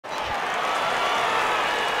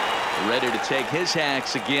Ready to take his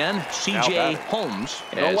hacks again, C.J. Holmes,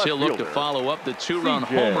 as he'll look to follow up the two-run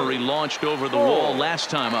homer he launched over the wall last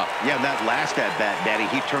time up. Yeah, that last at-bat, Daddy,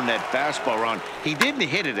 he turned that fastball around. He didn't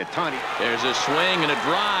hit it a ton. There's a swing and a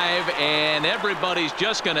drive, and everybody's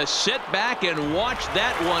just going to sit back and watch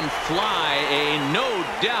that one fly. A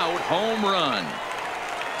no-doubt home run.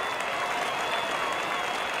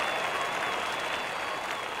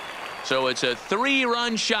 So it's a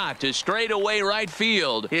 3-run shot to straightaway right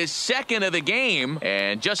field, his second of the game,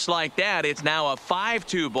 and just like that, it's now a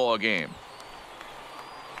 5-2 ball game.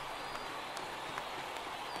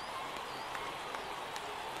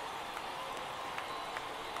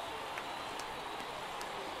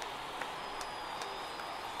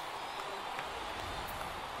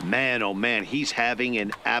 Man, oh man, he's having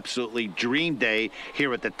an absolutely dream day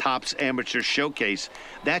here at the Topps Amateur Showcase.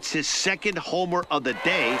 That's his second homer of the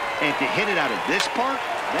day, and to hit it out of this park,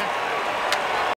 that